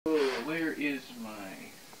Where is my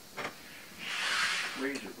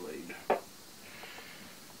razor blade?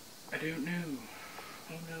 I don't know.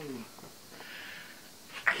 Oh no.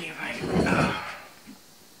 I can't find it.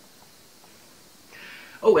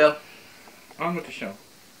 Oh well. On with the show.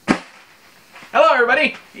 Hello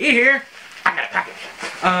everybody! E here. I got a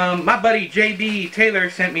package. My buddy JB Taylor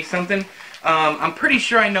sent me something. I'm pretty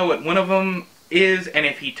sure I know what one of them is, and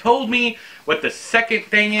if he told me what the second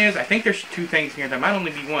thing is, I think there's two things here. There might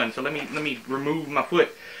only be one, so let me remove my foot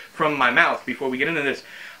from my mouth before we get into this.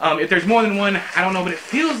 If there's more than one, I don't know, but it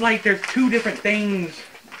feels like there's two different things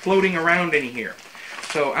floating around in here.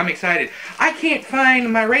 So I'm excited. I can't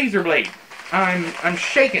find my razor blade. I'm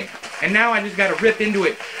shaking, and now I just got to rip into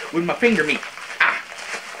it with my finger meat.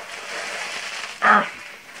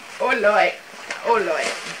 Oh Lord, oh Lord.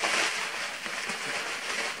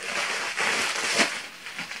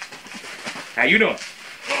 How you doing?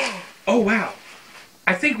 Oh wow.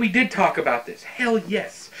 I think we did talk about this. Hell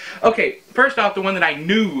yes. Okay, first off, the one that I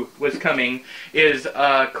knew was coming is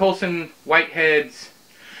Colson Whitehead's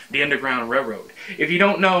The Underground Railroad. If you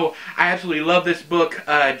don't know, I absolutely love this book.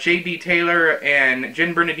 JB Taylor and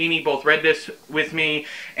Jen Bernardini both read this with me,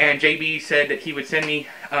 and JB said that he would send me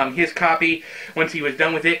his copy once he was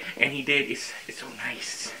done with it, and he did. It's so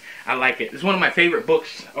nice. I like it. It's one of my favorite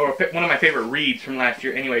books, or one of my favorite reads from last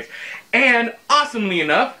year anyways. And awesomely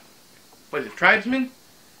enough, what is it, Tribesman?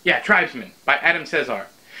 Yeah, Tribesman by Adam Cesar.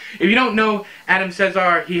 If you don't know Adam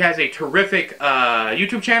Cesar, he has a terrific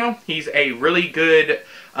YouTube channel. He's a really good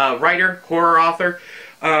writer, horror author.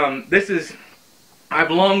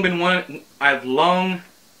 I've long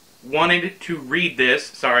wanted to read this.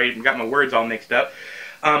 Sorry, I got my words all mixed up.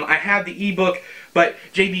 I have the ebook, but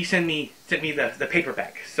JB sent me the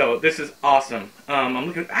paperback. So this is awesome. I'm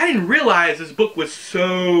looking. I didn't realize this book was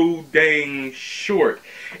so dang short.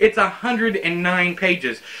 It's 109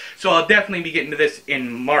 pages. So I'll definitely be getting to this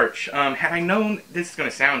in March. Had I known, this is going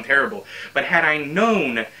to sound terrible, but had I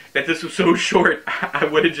known that this was so short, I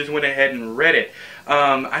would have just went ahead and read it.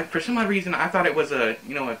 For some odd reason, I thought it was a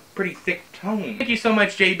pretty thick tome. Thank you so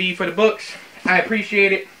much, JB, for the books. I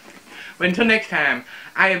appreciate it. But until next time,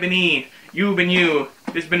 I have been E, you have been you.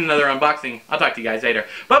 This has been another unboxing. I'll talk to you guys later.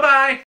 Bye-bye!